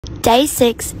Day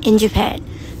 6 in Japan.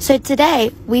 So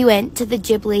today we went to the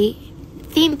Ghibli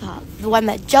theme park, the one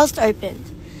that just opened.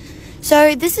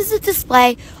 So this is a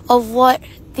display of what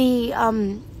the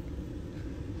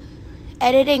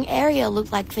editing area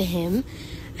looked like for him.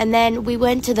 And then we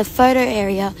went to the photo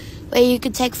area where you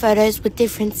could take photos with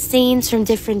different scenes from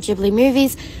different Ghibli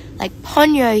movies, like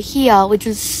Ponyo here, which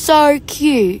was so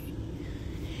cute.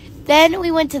 Then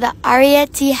we went to the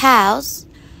Arrietty house,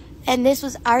 and this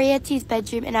was Arrietty's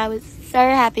bedroom, and I was so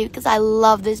happy because I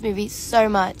love this movie so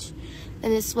much.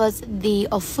 And this was the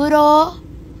Ofuro,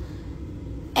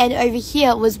 and over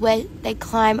here was where they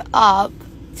climb up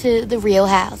to the real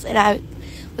house, and I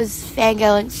was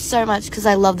fangirling so much because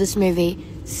I love this movie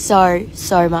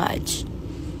so much.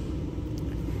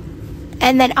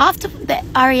 And then after the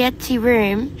Arrietty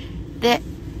room,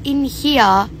 in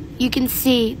here you can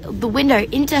see the window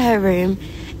into her room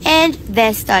and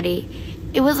their study.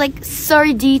 It was like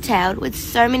so detailed with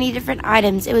so many different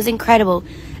items. It was incredible.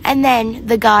 And then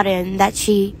the garden that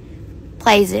she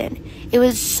plays in. It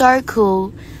was so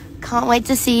cool. Can't wait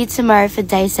to see you tomorrow for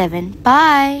day 7.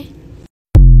 Bye.